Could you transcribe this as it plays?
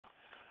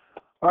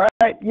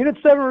Unit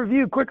 7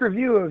 review, quick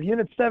review of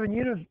Unit 7.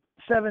 Unit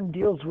 7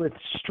 deals with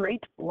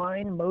straight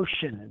line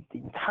motion. The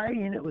entire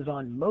unit was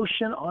on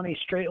motion on a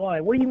straight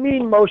line. What do you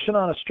mean motion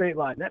on a straight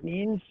line? That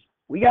means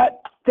we got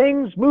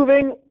things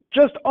moving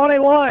just on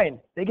a line.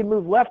 They can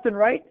move left and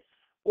right,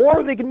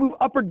 or they can move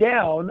up or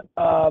down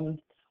on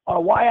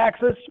a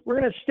y-axis. We're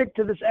going to stick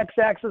to this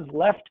x-axis,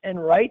 left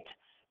and right,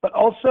 but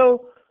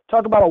also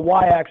talk about a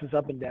y-axis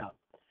up and down.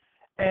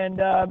 And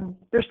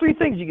there's three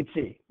things you can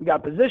see. We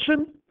got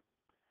position,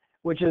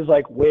 which is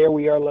like where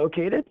we are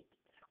located.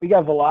 We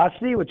got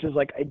velocity, which is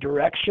like a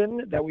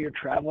direction that we are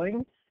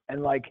traveling,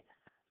 and like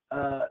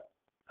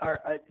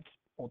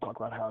we'll talk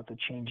about how it's a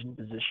change in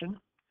position,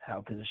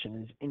 how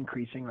position is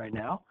increasing right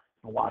now.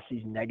 Velocity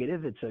is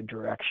negative, it's a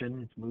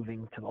direction, it's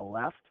moving to the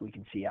left. We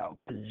can see how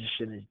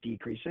position is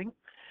decreasing.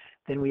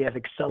 Then we have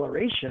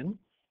acceleration,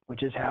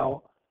 which is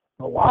how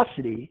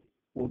velocity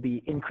will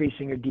be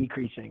increasing or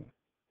decreasing.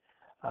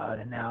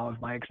 And now if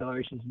my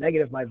acceleration is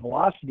negative, my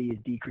velocity is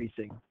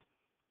decreasing.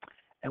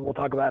 And we'll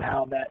talk about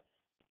how that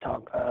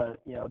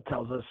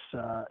tells us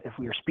if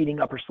we are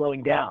speeding up or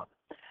slowing down.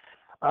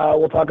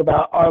 We'll talk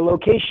about our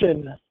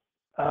location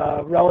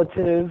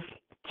relative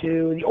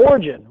to the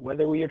origin,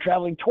 whether we are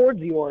traveling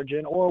towards the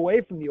origin or away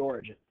from the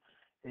origin.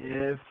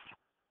 If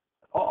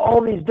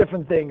all these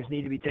different things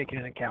need to be taken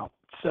into account.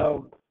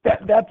 So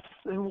that's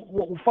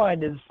what we'll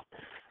find is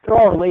they're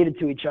all related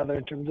to each other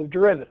in terms of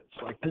derivatives.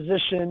 Like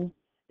position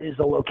is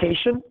a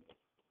location,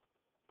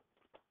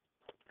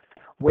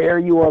 where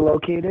you are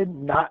located,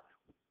 not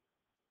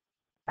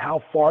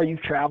how far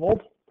you've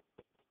traveled.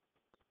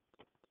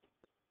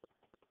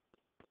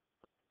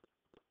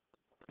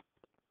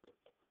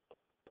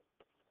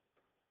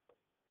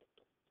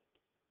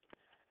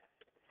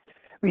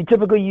 We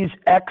typically use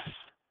x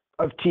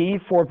of t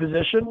for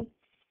position.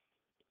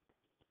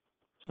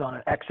 It's on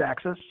an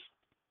x-axis.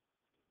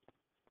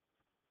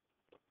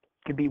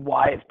 It could be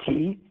y of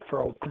t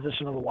for a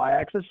position on the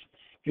y-axis.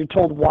 If you're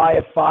told y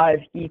of 5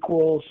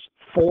 equals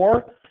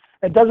 4,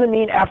 it doesn't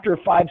mean after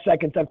 5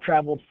 seconds I've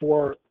traveled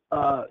 4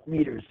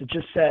 meters. It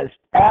just says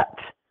at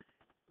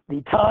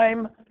the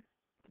time,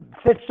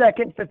 5th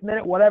second, 5th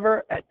minute,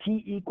 whatever, at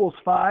t equals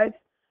 5,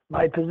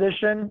 my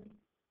position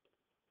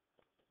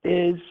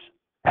is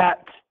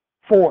at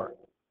 4.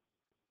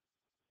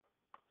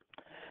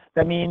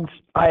 That means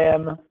I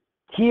am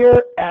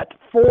here at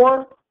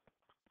 4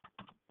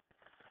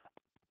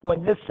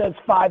 when this says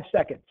 5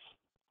 seconds.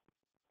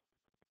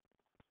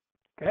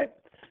 Okay?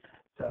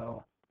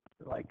 So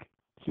like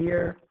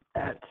here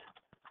at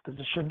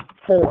position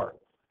 4,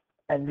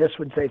 and this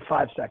would say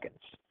 5 seconds.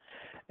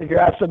 If you're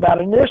asked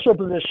about initial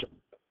position,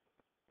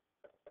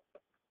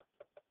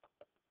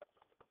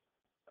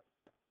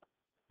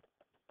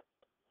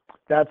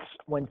 that's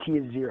when t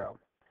is 0.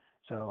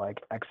 So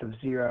like x of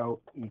 0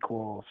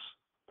 equals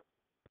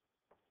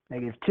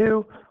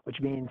 -2,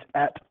 which means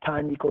at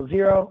time equals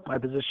 0, my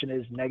position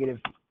is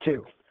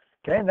 -2.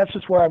 Okay, and that's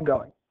just where I'm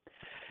going.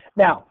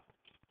 Now,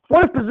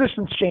 what if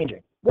position's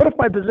changing? What if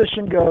my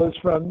position goes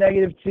from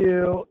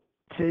 -2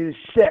 to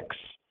 6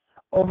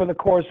 over the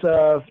course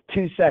of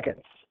 2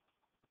 seconds?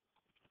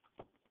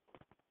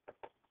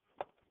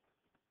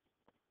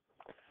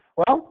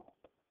 Well,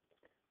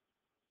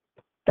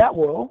 that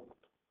will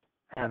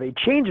have a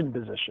change in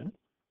position.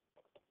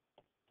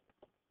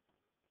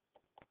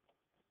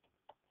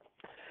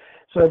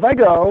 So if I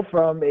go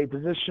from a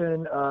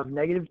position of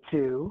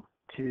 -2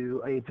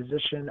 to a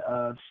position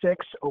of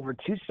 6 over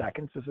 2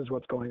 seconds, this is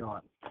what's going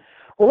on.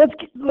 Well,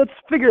 let's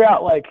figure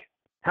out like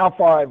how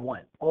far I've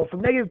went. Well,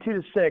 from -2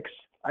 to 6,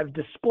 I've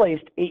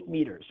displaced 8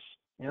 meters.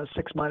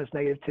 6 minus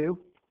 -2.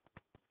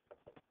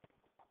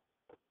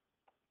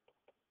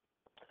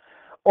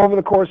 Over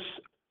the course,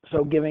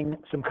 so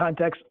giving some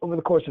context, over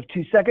the course of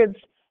 2 seconds,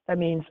 that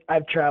means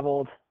I've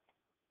traveled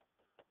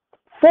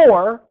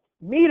 4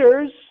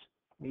 meters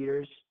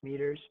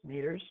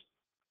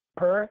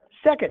per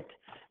second.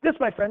 This,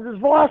 my friends, is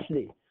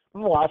velocity.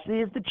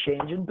 Velocity is the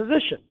change in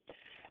position.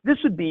 This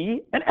would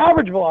be an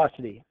average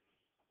velocity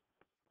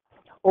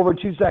over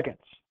 2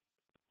 seconds.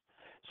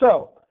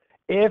 So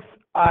if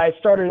I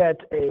started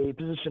at a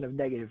position of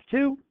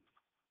 -2,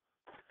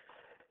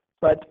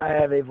 but I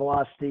have a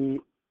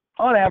velocity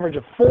on average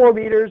of 4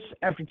 meters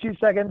after 2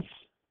 seconds,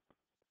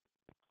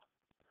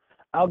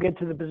 I'll get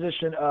to the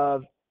position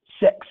of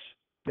 6.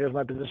 There's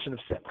my position of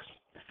 6.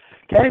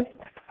 Okay?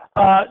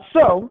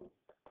 So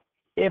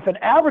if an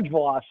average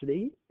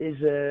velocity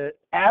is an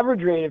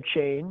average rate of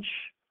change,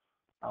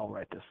 I'll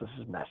write this. This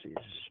is messy.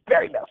 This is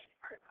very messy.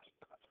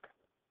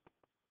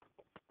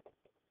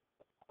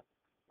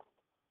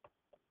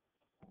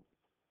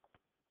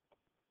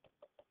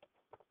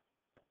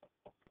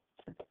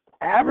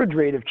 Average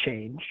rate of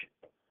change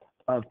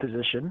of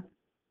position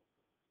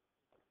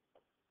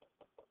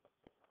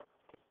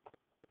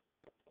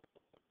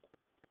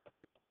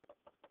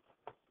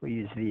we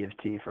use v of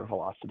t for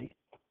velocity.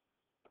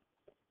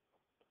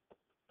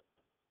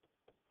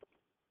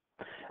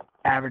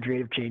 Average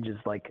rate of change is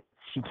like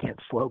secant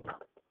slope.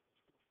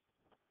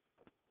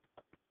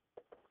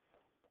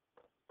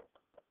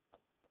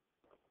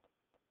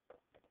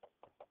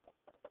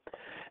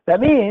 That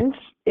means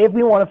if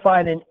we want to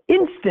find an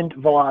instant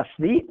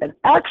velocity, an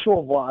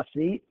actual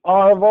velocity,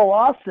 our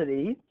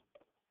velocity,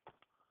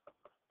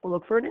 we'll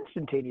look for an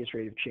instantaneous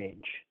rate of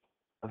change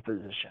of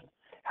position.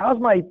 How's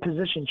my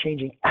position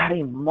changing at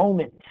a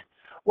moment?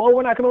 Well,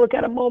 we're not going to look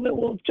at a moment.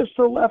 We'll look just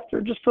to the left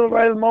or just to the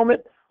right of the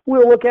moment.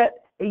 We'll look at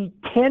a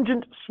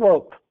tangent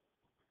slope.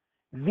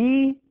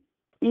 V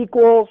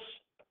equals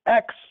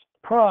x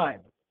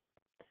prime.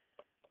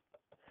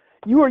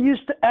 You are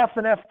used to f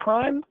and f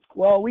prime.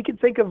 Well, we can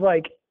think of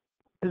like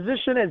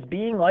position as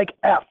being like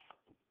f.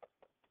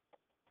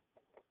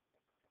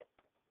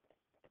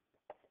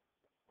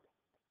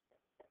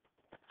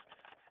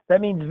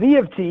 That means v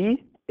of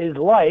t is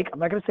like, I'm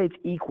not going to say it's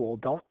equal.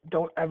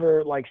 Don't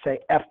ever like say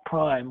f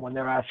prime when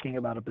they're asking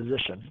about a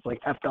position. It's like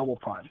f double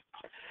prime.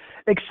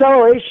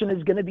 Acceleration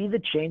is going to be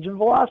the change in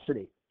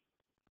velocity.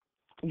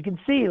 You can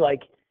see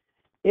like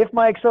if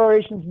my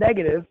acceleration is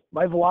negative,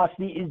 my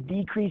velocity is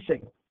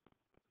decreasing.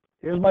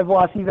 Here's my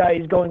velocity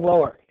values going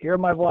lower. Here are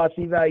my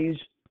velocity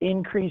values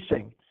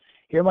increasing.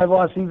 Here are my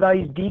velocity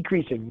values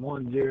decreasing.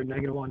 1, 0,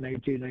 -1,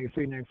 -2,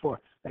 -3, -4,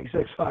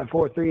 -6, 5,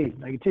 4, 3,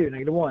 -2,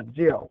 -1,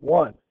 0,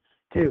 1,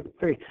 2,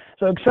 3.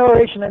 So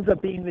acceleration ends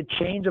up being the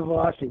change of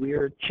velocity. We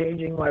are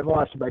changing my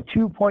velocity by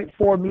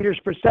 2.4 meters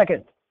per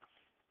second.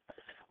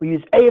 We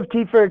use A of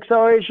t for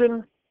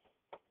acceleration.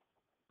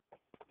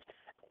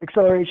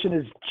 Acceleration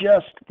is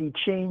just the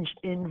change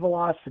in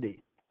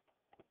velocity.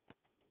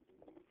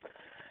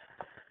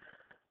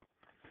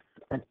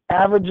 An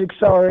average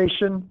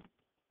acceleration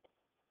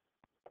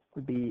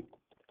would be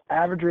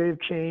average rate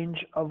of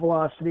change of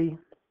velocity.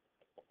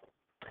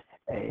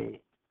 An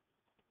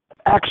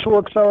actual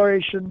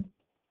acceleration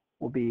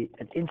will be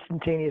an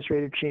instantaneous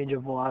rate of change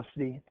of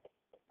velocity.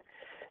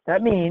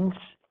 That means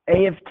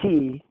A of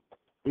t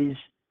is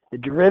the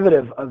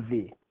derivative of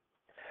v,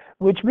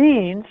 which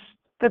means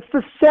that's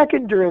the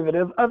second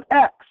derivative of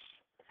x.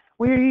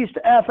 We are used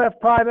to f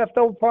prime, f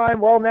double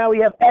prime. Well, now we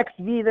have x,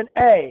 v, then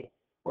a,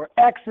 where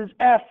x is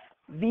f,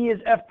 v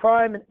is f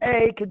prime, and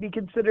a could be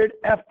considered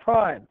f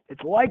prime.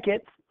 It's like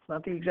it. It's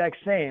not the exact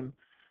same,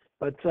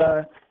 but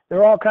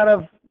they're all kind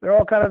of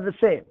the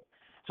same.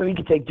 So we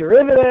can take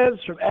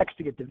derivatives from x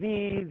to get to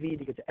v, v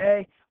to get to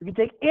a. We can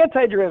take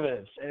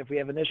antiderivatives, and if we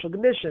have initial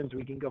conditions,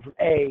 we can go from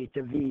a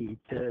to v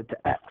to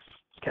x.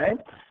 Okay,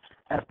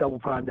 f double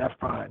prime to f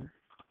prime.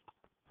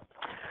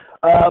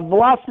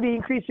 Velocity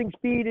increasing,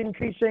 speed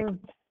increasing,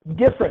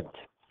 different.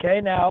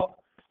 Okay, now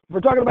if we're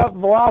talking about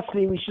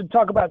velocity, we should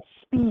talk about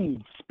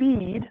speed.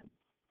 Speed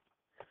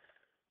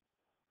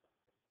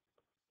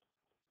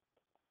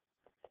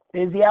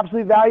is the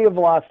absolute value of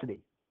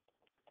velocity.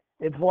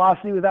 It's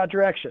velocity without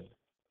direction.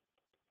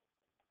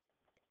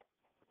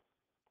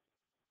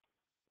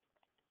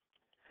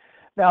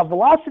 Now,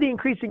 velocity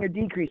increasing or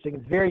decreasing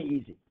is very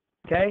easy.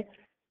 Okay,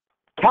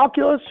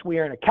 calculus. We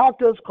are in a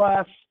calculus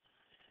class.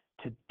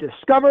 To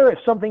discover if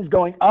something's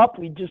going up,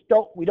 we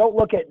don't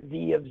look at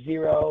v of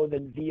 0,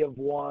 then v of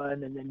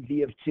 1, and then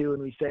v of 2,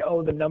 and we say,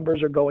 oh, the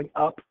numbers are going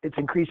up, it's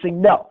increasing.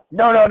 No.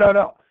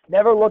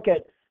 Never look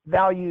at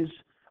values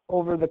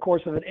over the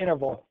course of an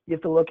interval. You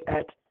have to look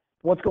at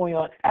what's going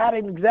on at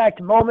an exact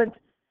moment.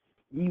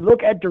 You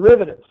look at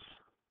derivatives.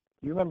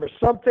 You remember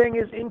something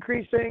is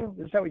increasing.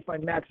 This is how we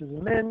find maxes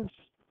and mins,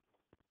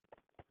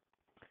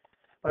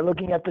 by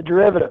looking at the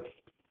derivative.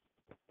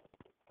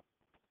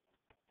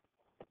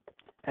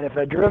 And if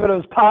a derivative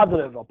is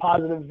positive, a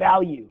positive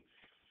value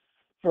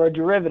for a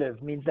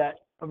derivative means that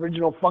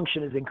original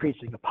function is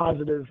increasing.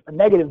 A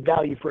negative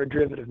value for a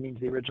derivative means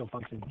the original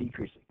function is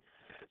decreasing.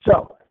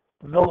 So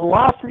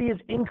velocity is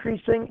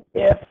increasing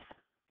if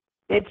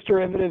its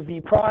derivative v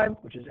prime,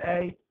 which is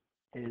a,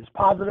 is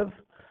positive.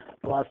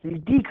 Velocity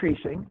is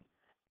decreasing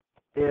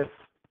if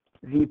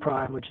v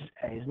prime, which is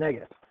a, is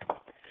negative.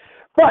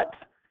 But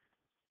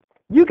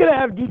you can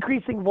have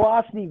decreasing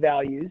velocity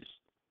values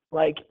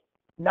like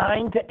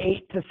 9 to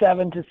 8 to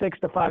 7 to 6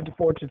 to 5 to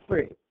 4 to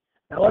 3.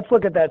 Now let's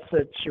look at that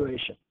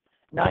situation.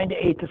 9 to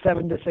 8 to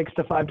 7 to 6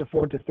 to 5 to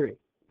 4 to 3.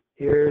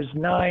 Here's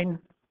 9.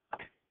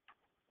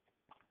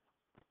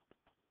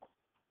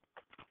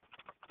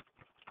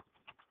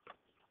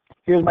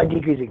 Here's my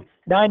decreasing.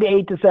 9 to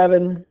 8 to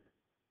 7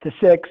 to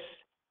 6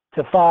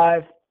 to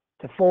 5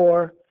 to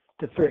 4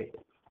 to 3.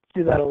 Let's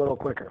do that a little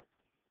quicker.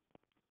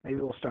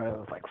 Maybe we'll start out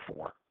with like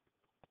 4.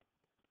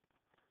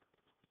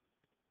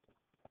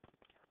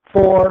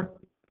 4,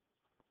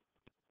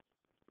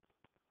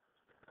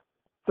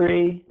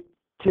 3,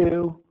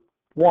 2,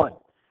 1.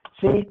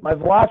 See, my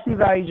velocity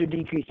values are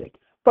decreasing.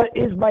 But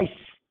is my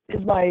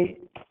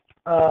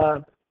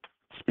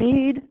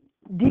speed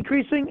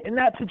decreasing? In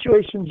that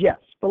situation, yes.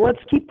 But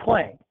let's keep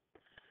playing.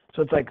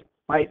 So it's like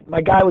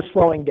my guy was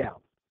slowing down.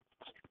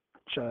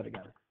 Let's show that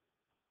again.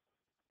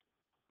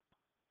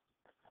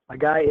 My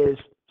guy is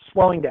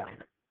slowing down.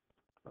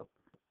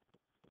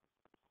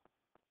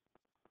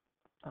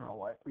 I don't know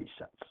why it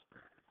resets.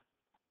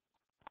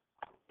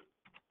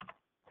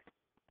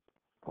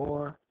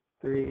 4,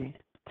 3,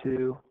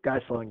 2,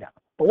 guy's slowing down.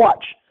 But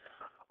watch.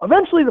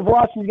 Eventually the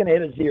velocity is going to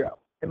hit a 0.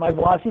 and my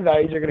velocity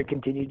values are going to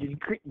continue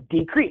to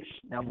decrease.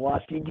 Now,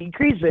 velocity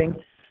decreasing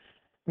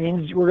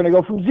means we're going to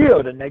go from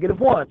 0 to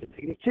 -1 to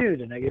 -2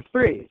 to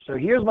 -3. So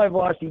here's my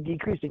velocity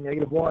decreasing,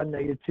 -1,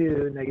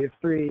 -2,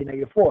 -3,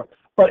 -4.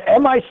 But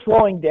am I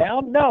slowing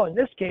down? No, in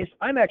this case,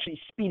 I'm actually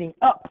speeding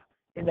up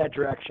in that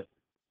direction.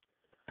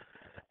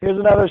 Here's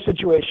another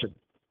situation.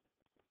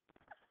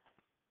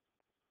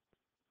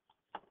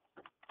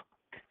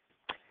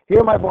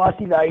 Here my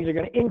velocity values are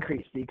going to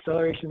increase. The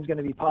acceleration is going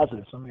to be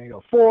positive. So I'm going to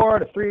go 4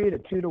 to 3 to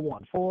 2 to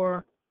 1.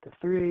 4 to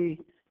 3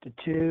 to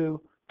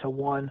 2 to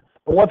 1.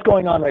 But what's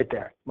going on right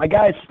there? My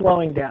guy is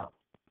slowing down.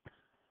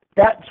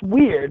 That's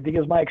weird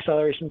because my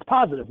acceleration is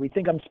positive. We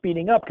think I'm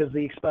speeding up because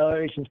the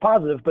acceleration is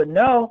positive. But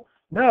no.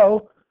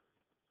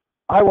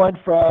 I went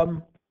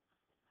from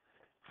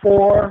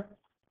 4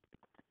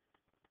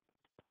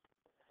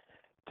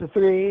 to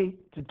 3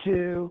 to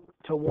 2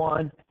 to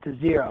 1 to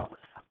 0.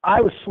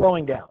 I was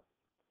slowing down.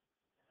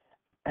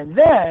 And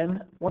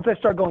then, once I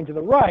start going to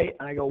the right,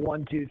 and I go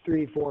 1, 2,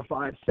 3, 4,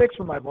 5, 6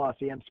 for my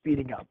velocity, I'm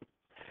speeding up.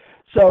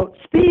 So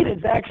speed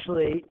is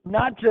actually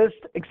not just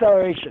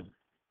acceleration.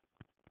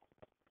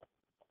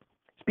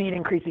 Speed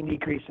increasing,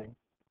 decreasing.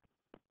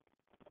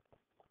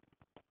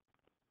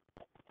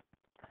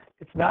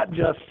 It's not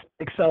just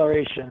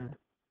acceleration,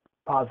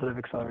 positive,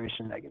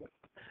 acceleration, negative.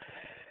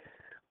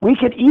 We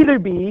could either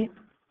be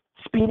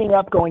speeding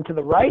up going to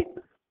the right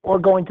or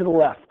going to the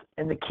left.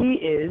 And the key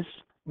is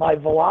my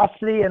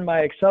velocity and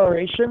my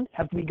acceleration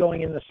have to be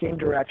going in the same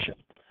direction.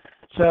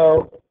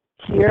 So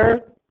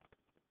here,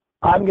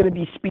 I'm going to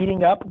be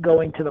speeding up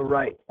going to the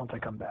right once I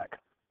come back.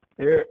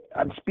 There,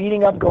 I'm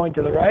speeding up going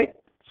to the right,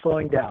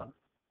 slowing down.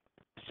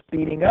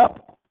 Speeding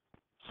up,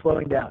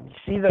 slowing down. You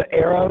see the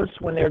arrows?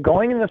 When they're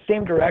going in the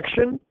same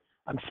direction,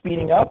 I'm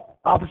speeding up,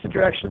 opposite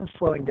direction,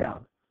 slowing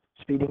down.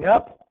 Speeding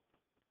up,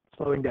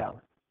 slowing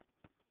down.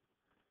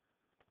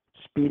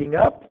 Speeding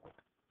up,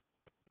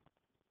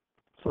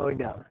 slowing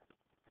down.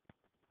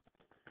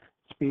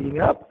 Speeding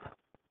up,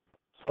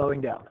 slowing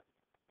down.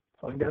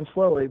 Slowing down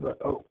slowly, but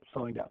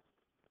slowing down.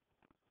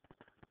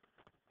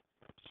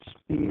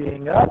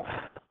 Speeding up,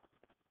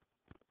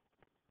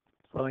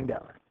 slowing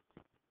down.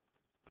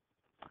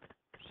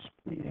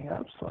 Speeding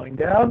up, slowing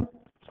down,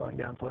 slowing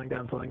down, slowing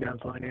down, slowing down,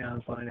 slowing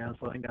down, slowing down,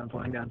 slowing down,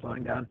 slowing down,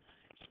 slowing down.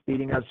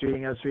 Speeding up,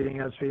 speeding up,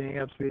 speeding up, speeding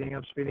up, speeding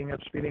up, speeding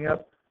up, speeding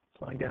up.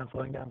 Slowing down,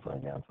 slowing down,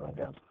 slowing down, slowing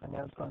down, slowing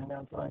down, slowing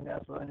down, slowing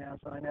down, slowing down,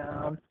 slowing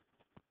down.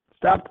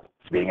 Stop.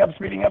 Speeding up,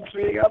 speeding up,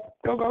 speeding up.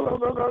 Go, go, go,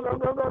 go, go, go,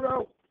 go, go,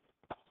 go.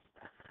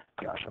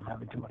 Gosh, I'm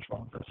having too much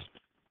fun with this.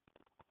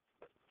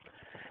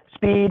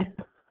 Speed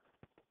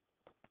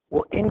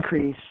will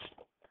increase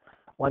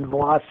when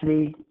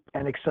velocity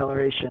and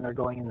acceleration are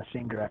going in the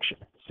same direction,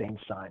 same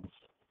signs.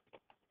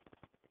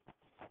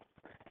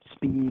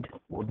 Speed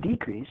will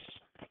decrease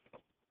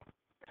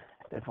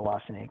if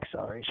velocity and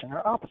acceleration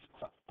are opposite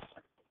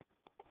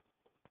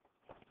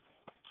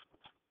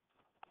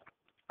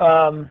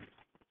signs.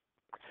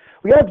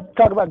 We got to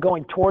talk about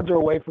going towards or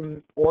away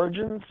from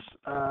origins.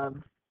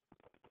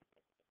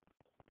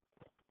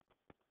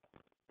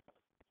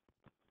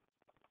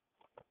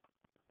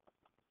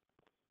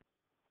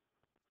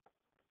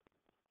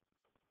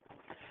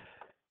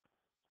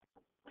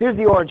 Here's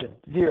the origin,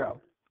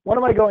 0. When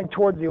am I going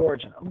towards the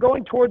origin? I'm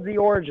going towards the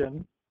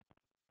origin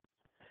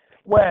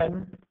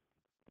when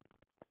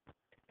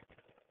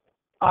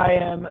I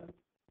am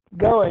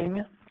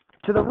going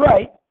to the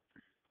right.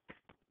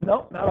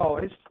 No, not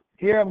always.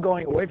 Here I'm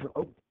going away from,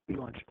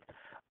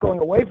 going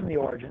away from the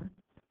origin.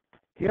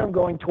 Here I'm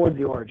going towards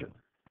the origin.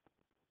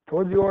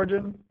 Towards the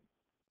origin,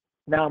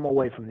 now I'm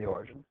away from the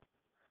origin.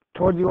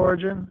 Towards the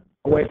origin,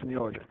 away from the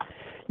origin.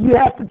 You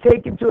have to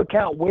take into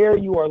account where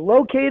you are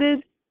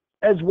located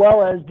as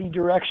well as the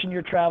direction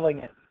you're traveling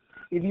in.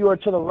 If you are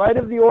to the right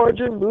of the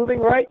origin, moving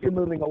right, you're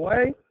moving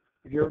away.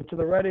 If you're to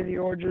the right of the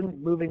origin,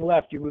 moving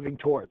left, you're moving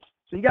towards.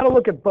 So you got to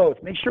look at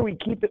both. Make sure we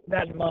keep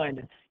that in mind.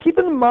 And keep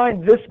in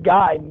mind this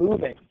guy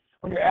moving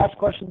when you're asked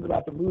questions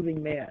about the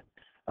moving man.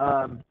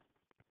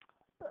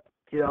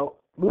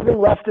 Moving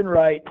left and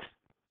right,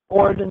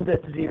 origins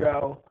at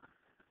 0,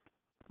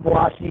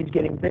 velocity is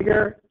getting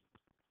bigger,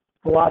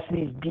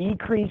 velocity is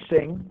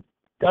decreasing.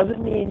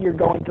 Doesn't mean you're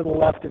going to the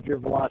left if your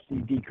velocity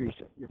is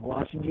decreasing. Your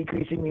velocity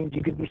decreasing means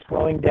you could be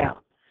slowing down.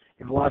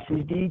 Your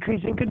velocity is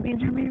decreasing could mean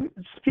you'd be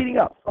speeding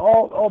up.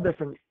 All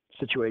different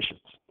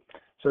situations.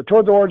 So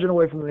towards the origin,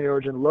 away from the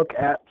origin, look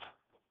at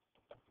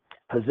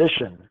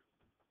position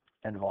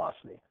and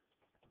velocity.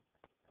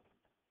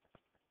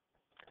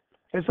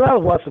 Okay, so that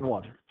was lesson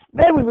 1.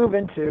 Then we move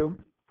into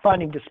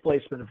finding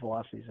displacement of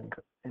velocities in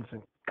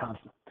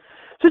constant.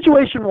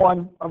 Situation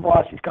 1, a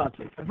velocity is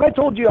constant. If I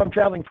told you I'm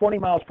traveling 20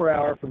 miles per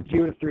hour from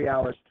 0 to 3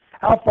 hours,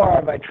 how far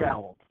have I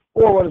traveled?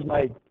 Or what is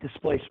my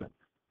displacement?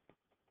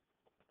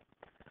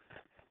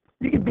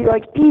 You could be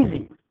like,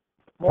 easy.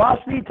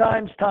 Velocity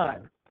times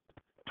time.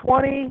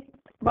 20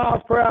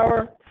 miles per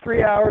hour,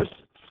 3 hours,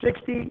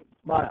 60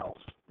 miles.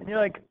 And you're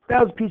like,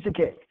 that was a piece of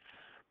cake.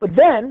 But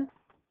then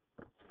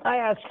I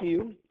ask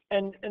you,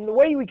 and the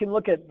way we can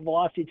look at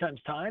velocity times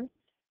time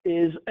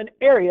is an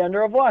area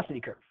under a velocity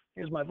curve.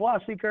 Here's my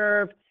velocity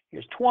curve.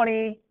 Here's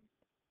 20.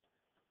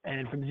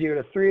 And from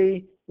 0 to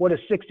 3, what does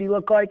 60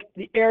 look like?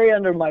 The area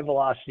under my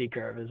velocity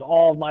curve is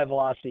all of my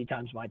velocity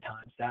times my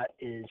times. That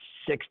is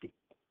 60.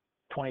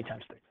 20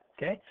 times 3.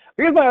 Okay?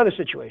 Here's my other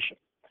situation.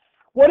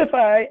 What if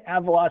I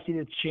have velocity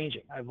that's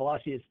changing? I have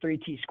velocity that's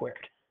 3t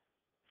squared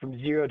from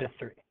 0 to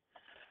 3.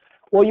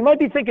 Well, you might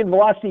be thinking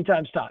velocity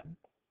times time,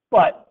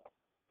 but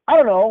I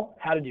don't know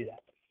how to do that.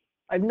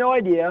 I have no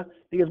idea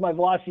because my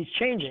velocity is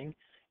changing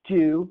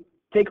to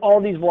take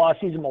all these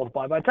velocities and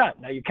multiply by time.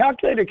 Now, your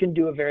calculator can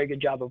do a very good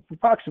job of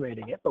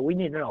approximating it, but we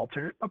need an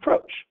alternate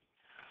approach.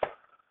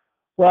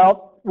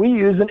 Well, we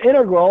use an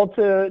integral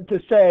to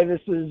say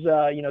this is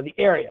the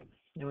area.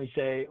 And we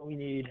say we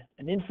need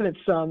an infinite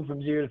sum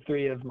from 0 to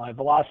 3 of my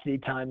velocity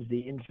times the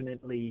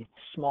infinitely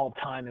small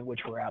time in which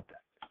we're at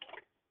that.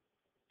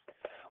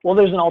 Well,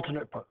 there's an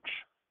alternate approach.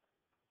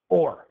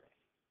 Or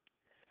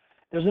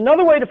there's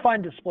another way to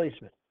find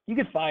displacement. You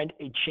could find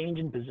a change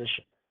in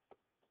position.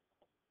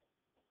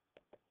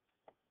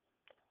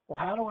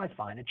 Well, how do I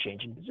find a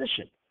change in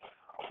position?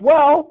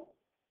 Well,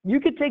 you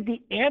could take the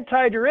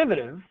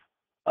antiderivative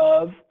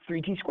of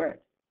 3t squared.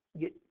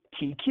 You get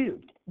t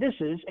cubed. This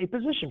is a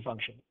position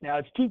function. Now,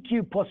 it's t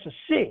cubed plus a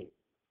c.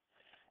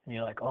 And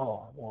you're like,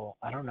 oh, well,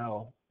 I don't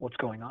know what's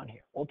going on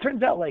here. Well, it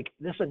turns out like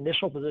this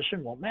initial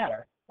position won't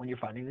matter when you're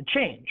finding the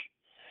change.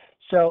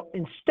 So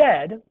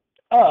instead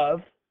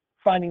of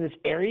finding this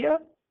area,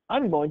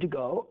 I'm going to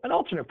go an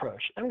alternate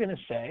approach. I'm going to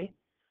say,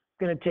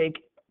 I'm going to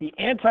take the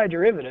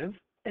antiderivative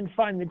and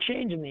find the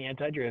change in the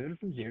antiderivative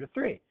from 0 to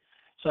 3.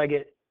 So I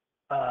get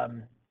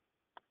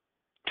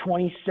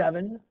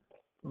 27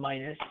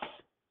 minus,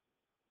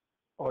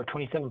 or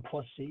 27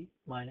 plus c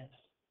minus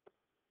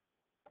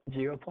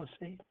 0 plus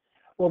c.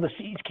 Well, the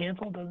c's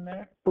cancel, doesn't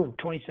matter. Boom,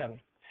 27.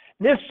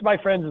 This, my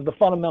friends, is the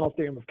fundamental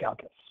theorem of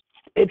calculus.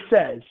 It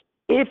says,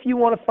 if you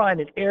want to find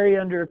an area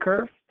under a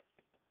curve,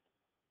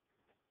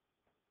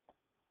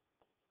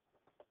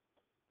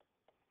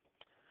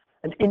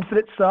 an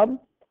infinite sum,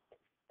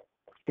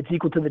 it's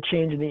equal to the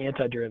change in the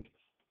antiderivative.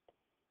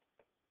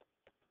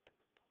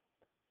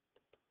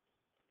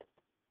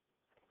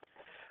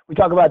 We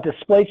talk about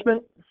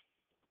displacement.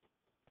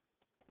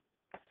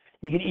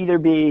 You can either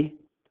be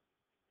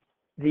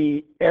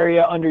the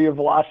area under your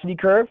velocity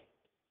curve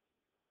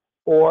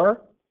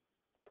or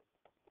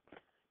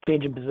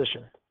change in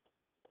position.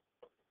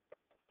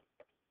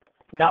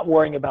 Not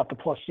worrying about the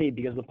plus c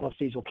because the plus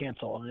c's will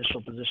cancel.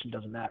 Initial position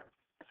doesn't matter.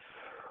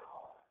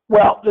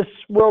 Well, this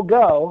will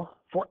go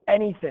for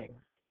anything.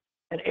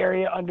 An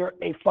area under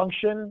a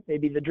function,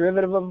 maybe the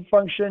derivative of a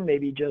function,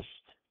 maybe just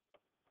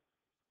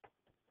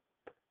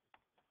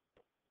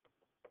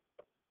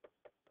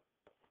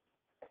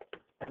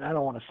and I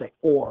don't want to say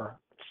or,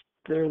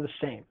 they're the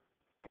same.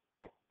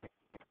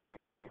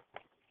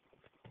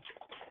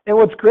 And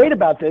what's great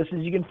about this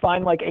is you can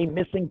find like a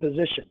missing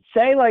position.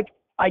 Say like,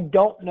 I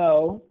don't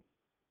know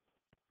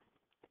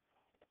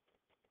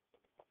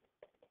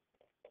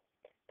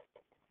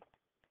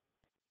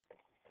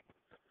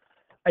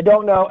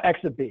x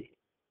of b.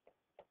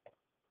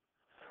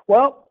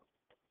 Well,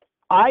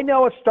 I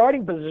know a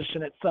starting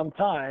position at some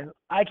time.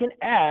 I can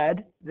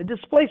add the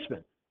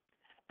displacement.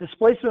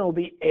 Displacement will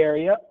be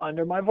area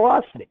under my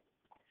velocity.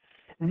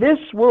 This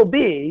will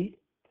be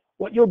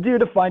what you'll do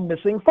to find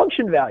missing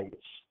function values.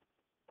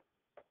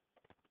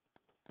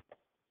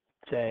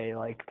 Say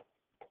like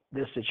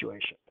this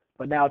situation.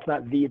 But now it's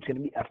not v, it's going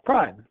to be f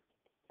prime.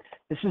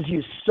 This is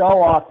used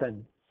so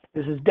often.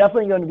 This is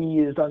definitely going to be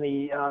used on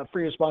the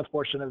free response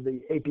portion of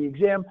the AP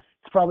exam.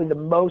 It's probably the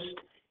most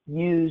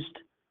used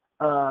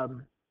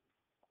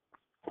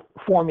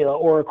formula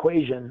or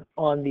equation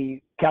on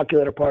the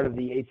calculator part of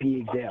the AP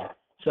exam.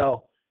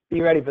 So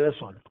be ready for this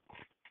one.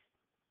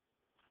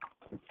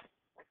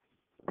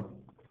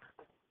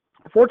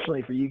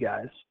 Fortunately for you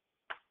guys,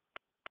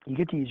 you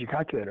get to use your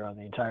calculator on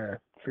the entire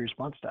free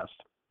response test.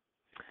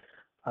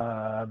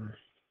 For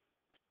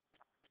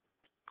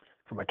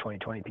my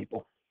 2020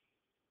 people.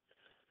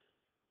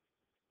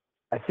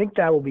 I think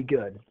that will be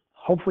good.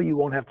 Hopefully you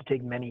won't have to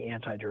take many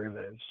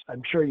antiderivatives.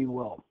 I'm sure you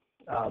will.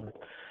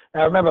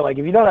 Now remember, like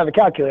if you don't have a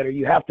calculator,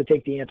 you have to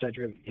take the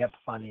antiderivative. You have to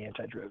find the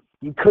antiderivative.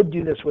 You could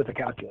do this with a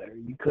calculator.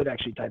 You could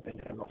actually type in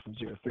integral from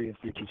 0 to 3 of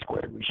 3t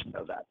squared. We should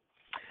know that.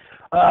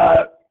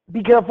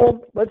 Be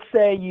careful. Let's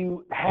say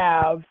you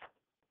have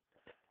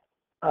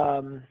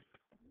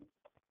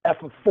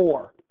f of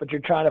 4, but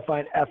you're trying to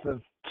find f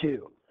of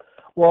 2.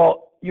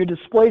 Well, your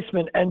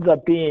displacement ends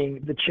up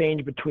being the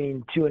change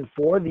between 2 and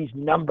 4. These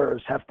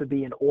numbers have to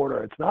be in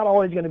order. It's not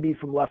always going to be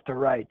from left to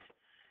right,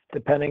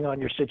 depending on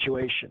your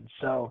situation.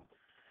 So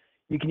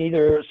you can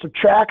either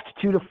subtract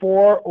 2 to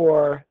 4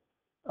 or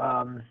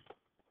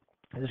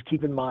just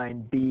keep in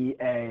mind B,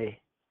 A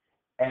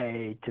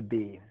to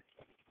B.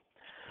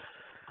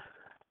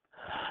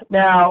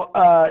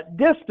 Now,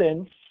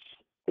 distance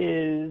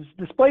is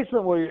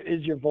displacement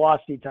is your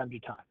velocity times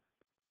your time.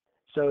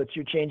 So it's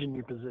your change in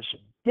your position.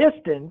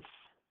 Distance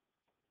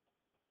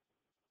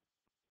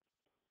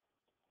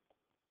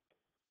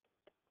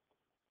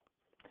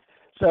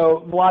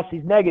so velocity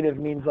is negative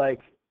means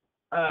like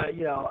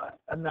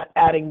I'm not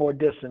adding more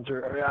distance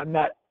or I'm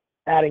not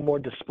adding more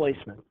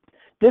displacement.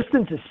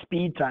 Distance is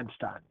speed times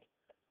time.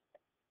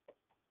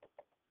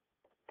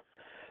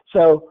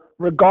 So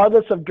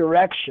regardless of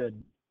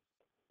direction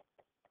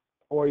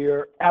or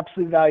your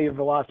absolute value of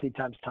velocity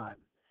times time.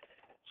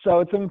 So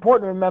it's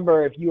important to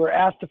remember if you are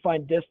asked to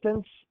find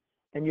distance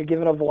and you're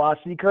given a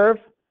velocity curve,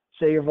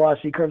 say your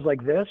velocity curve is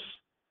like this,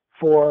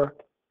 for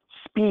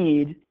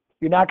speed,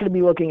 you're not going to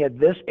be looking at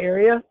this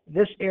area.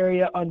 This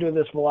area under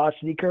this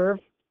velocity curve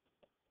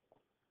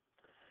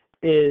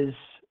is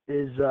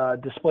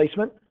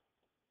displacement.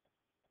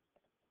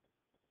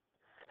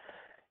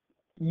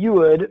 You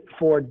would,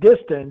 for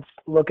distance,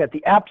 look at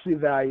the absolute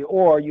value,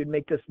 or you'd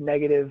make this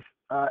negative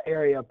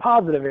area a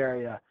positive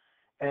area.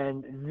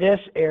 And this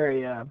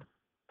area,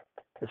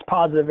 this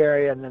positive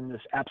area, and then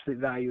this absolute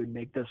value would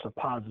make this a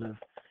positive.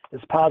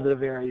 This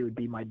positive area would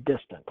be my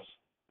distance.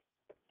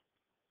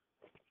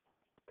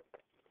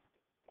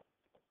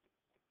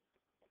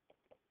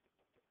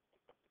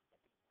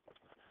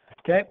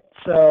 Okay,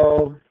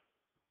 so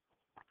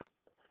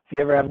if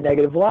you ever have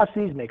negative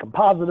velocities, make them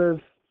positive,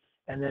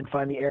 and then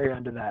find the area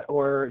under that.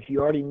 Or if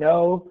you already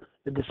know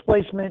the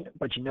displacement,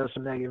 but you know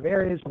some negative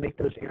areas, make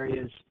those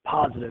areas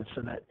positive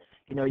so that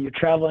you're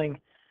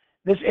traveling.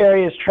 This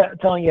area is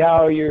telling you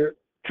how you're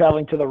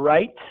traveling to the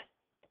right.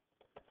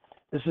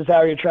 This is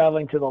how you're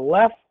traveling to the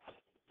left.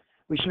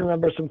 We should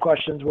remember some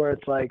questions where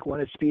it's like,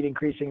 when is speed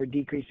increasing or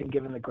decreasing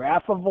given the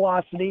graph of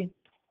velocity?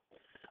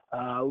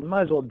 We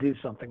might as well do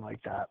something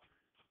like that.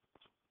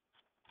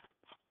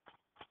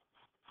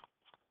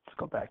 Let's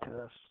go back to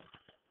this.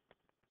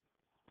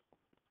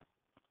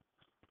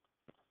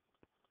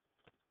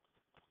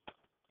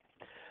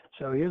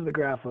 So here's the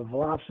graph of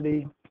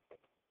velocity.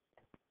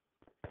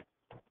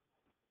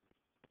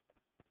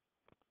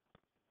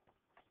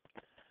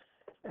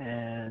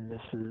 And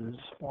this is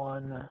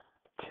 1,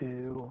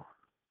 2,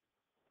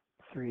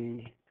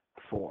 3,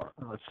 4.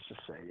 And let's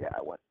just say, yeah,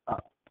 I went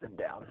up and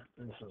down.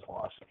 And this is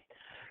velocity.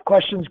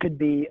 Questions could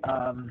be,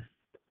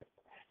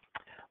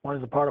 when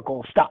is the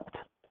particle stopped?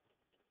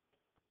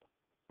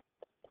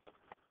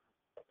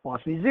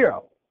 Velocity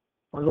 0.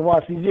 When is the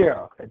velocity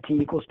 0? At t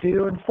equals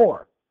 2 and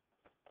 4.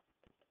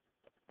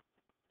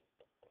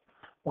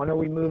 When are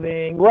we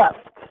moving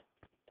left?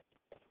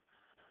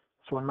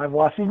 So when my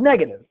velocity is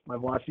negative. My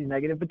velocity is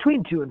negative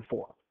between 2 and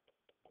 4.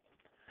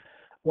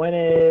 When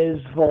is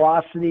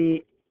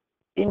velocity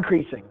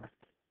increasing?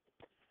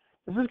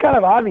 This is kind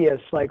of obvious.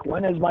 Like,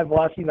 when is my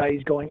velocity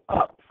values going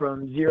up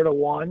from 0 to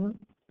 1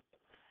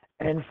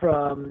 and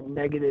from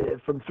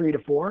 3 to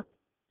 4?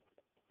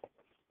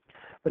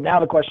 But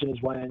now the question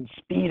is when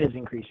speed is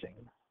increasing.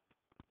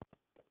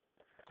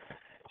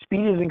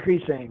 Speed is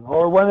increasing,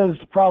 or when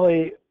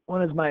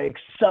is my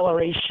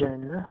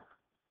acceleration?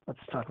 Let's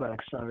talk about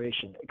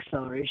acceleration.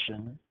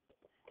 Acceleration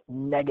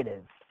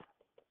negative.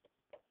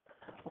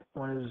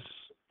 When is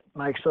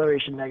my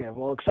acceleration negative?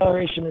 Well,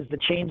 acceleration is the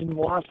change in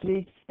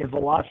velocity. If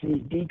velocity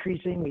is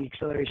decreasing, the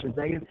acceleration is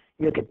negative.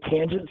 You look at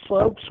tangent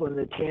slopes. When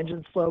the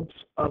tangent slopes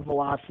of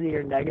velocity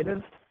are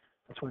negative,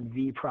 that's when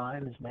v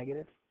prime is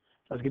negative.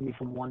 So it's going to be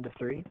from 1 to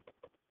 3.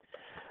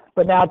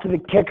 But now to the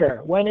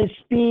kicker. When is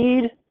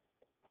speed,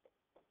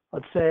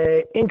 let's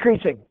say,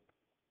 increasing?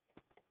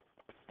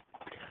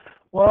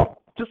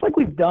 Well, just like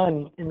we've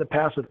done in the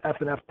past with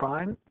f and f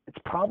prime, it's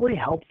probably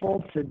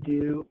helpful to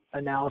do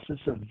analysis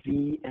of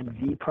v and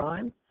v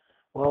prime.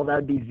 Well, that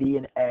would be v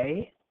and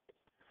a.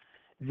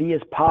 V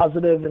is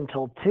positive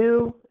until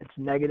 2. It's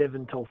negative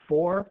until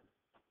 4.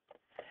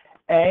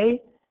 A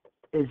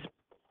is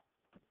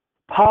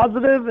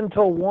positive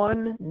until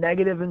 1,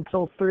 negative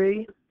until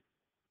 3,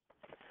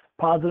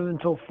 positive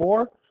until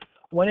 4.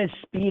 When is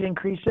speed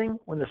increasing?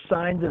 When the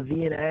signs of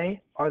v and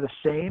a are the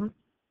same.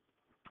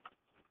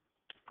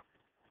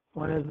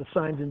 When is the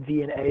signs in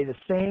v and a the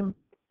same?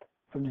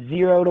 From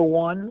 0 to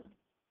 1,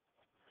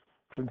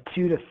 from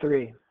 2 to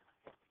 3.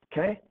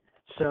 Okay?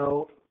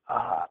 So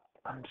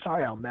I'm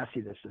sorry how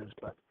messy this is,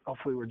 but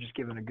hopefully we're just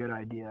giving a good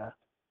idea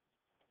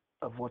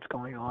of what's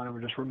going on, and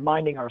we're just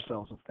reminding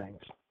ourselves of things.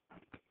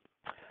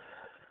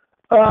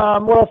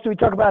 What else do we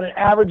talk about? An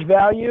average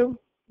value?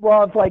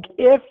 Well, it's like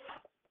if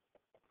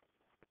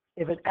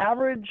an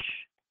average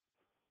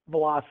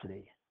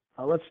velocity,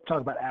 let's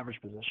talk about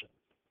average position.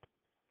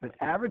 If an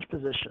average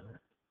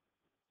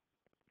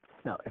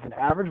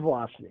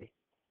velocity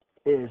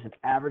is an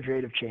average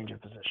rate of change of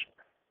position.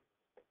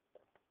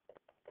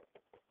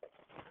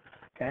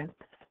 Okay?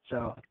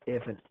 So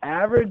if an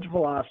average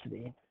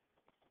velocity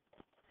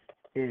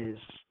is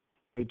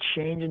a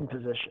change in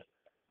position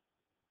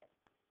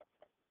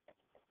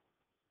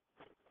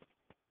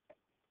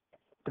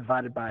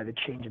divided by the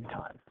change in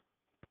time.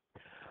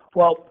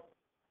 Well,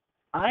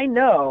 I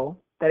know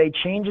that a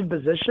change in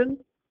position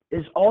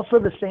is also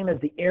the same as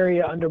the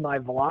area under my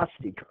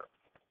velocity curve.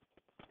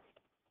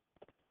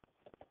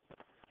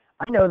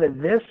 I know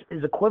that this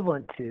is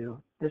equivalent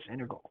to this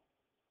integral.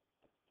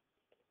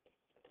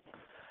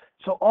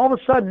 So all of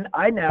a sudden,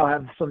 I now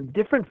have some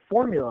different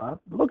formula.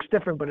 It looks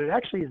different, but it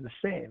actually is the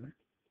same.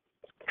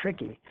 It's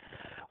tricky.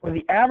 where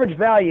the average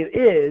value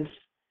is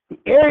the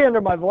area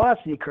under my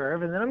velocity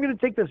curve, and then I'm going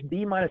to take this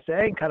b minus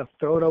a and kind of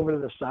throw it over to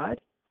the side,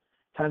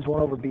 times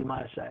 1 over b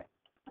minus a.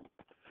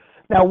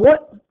 Now,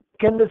 what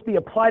can this be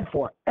applied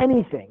for?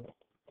 Anything.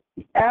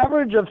 The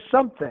average of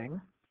something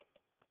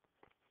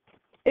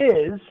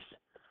is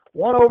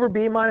 1 over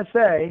b minus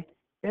a,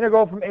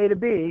 integral from a to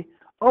b,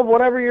 of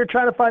whatever you're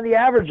trying to find the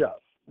average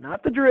of.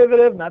 Not the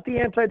derivative, not the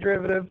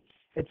antiderivative.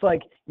 It's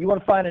like you want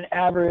to find an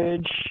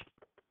average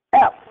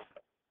f.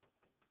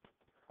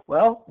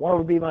 Well, 1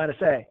 over b minus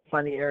a,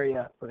 find the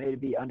area from a to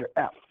b under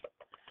f.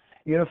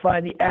 You're going to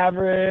find the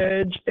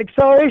average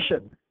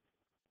acceleration.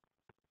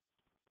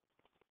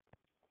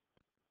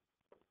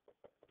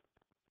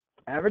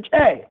 Average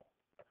a.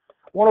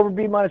 1 over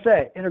b minus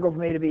a, integral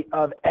from a to b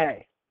of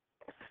a.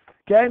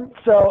 Okay,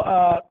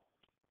 so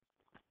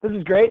this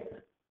is great.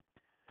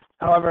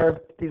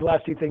 However, these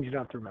last two things you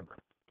don't have to remember.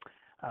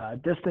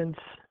 Distance,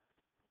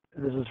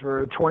 this is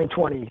for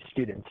 2020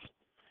 students.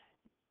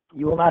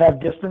 You will not have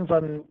distance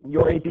on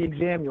your AP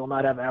exam. You will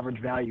not have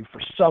average value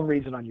for some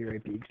reason on your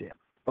AP exam.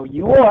 But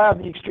you will have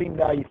the extreme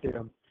value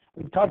theorem.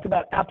 We talked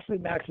about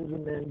absolute maxes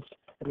and mins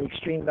and the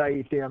extreme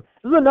value theorem.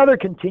 This is another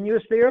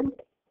continuous theorem.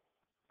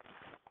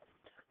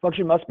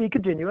 Function must be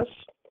continuous.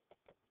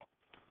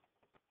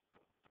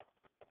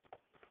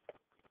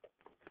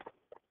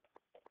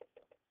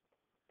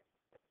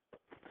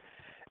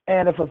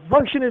 And if a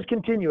function is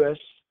continuous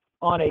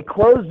on a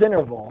closed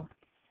interval,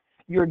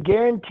 you're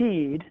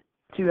guaranteed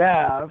to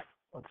have,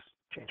 let's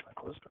change my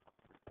closed interval,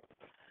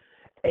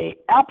 an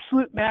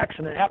absolute max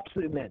and an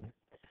absolute min.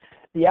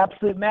 The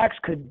absolute max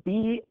could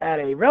be at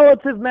a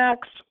relative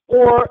max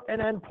or an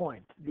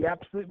endpoint. The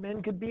absolute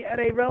min could be at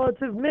a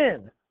relative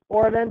min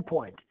or an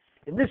endpoint.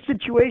 In this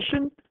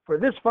situation, for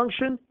this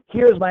function,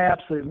 here's my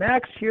absolute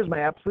max, here's my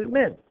absolute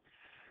min.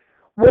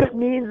 What it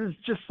means is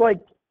just like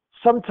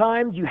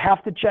sometimes you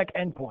have to check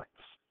endpoints.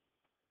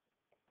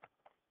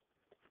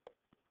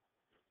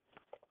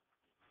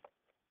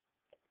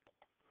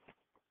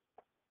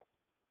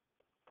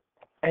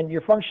 And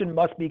your function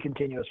must be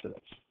continuous for this.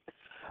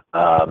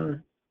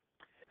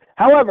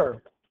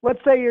 However, let's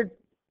say you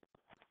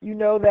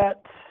know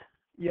that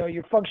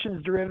your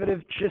function's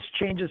derivative just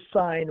changes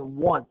sign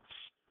once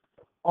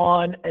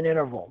on an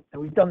interval,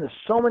 and we've done this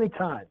so many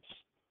times.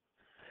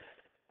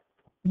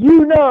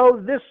 You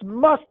know this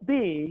must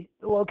be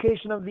the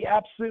location of the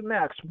absolute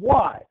max.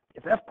 Why?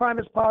 If f prime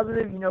is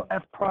positive, you know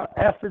f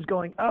is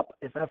going up.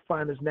 If f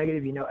prime is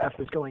negative, you know f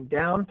is going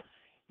down.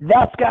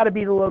 That's got to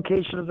be the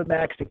location of the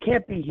max. It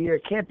can't be here.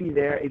 It can't be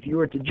there. If you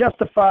were to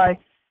justify,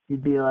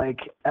 you'd be like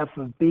f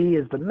of b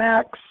is the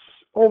max,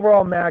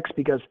 overall max,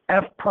 because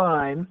f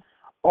prime,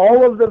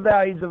 all of the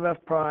values of f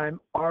prime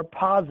are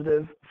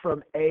positive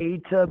from a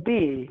to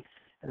b,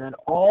 and then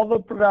all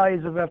the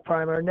values of f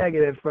prime are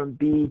negative from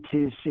b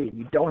to c.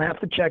 You don't have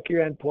to check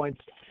your endpoints,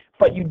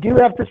 but you do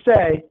have to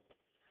say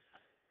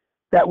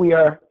that we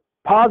are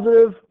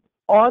positive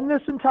on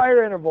this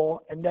entire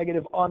interval and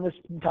negative on this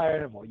entire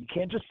interval. You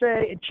can't just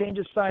say it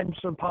changes signs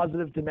from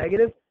positive to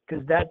negative,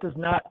 because that does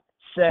not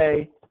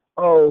say,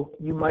 oh,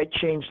 you might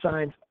change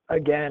signs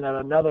again at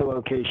another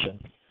location.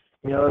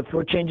 If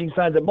we're changing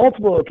signs at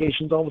multiple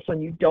locations, all of a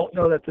sudden you don't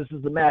know that this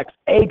is the max.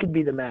 A could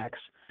be the max,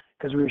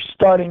 because we were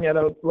starting at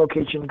a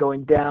location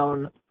going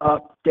down,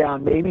 up,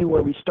 down. Maybe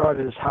where we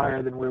started is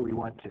higher than where we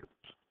went to.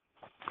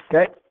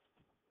 Okay?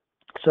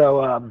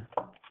 So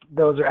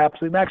those are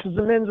absolute maxes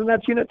and mins, and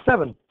that's Unit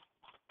 7.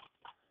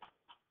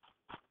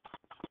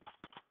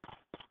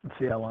 Let's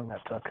see how long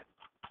that took.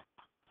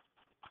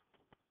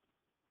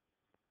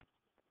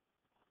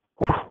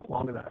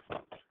 Longer than I thought.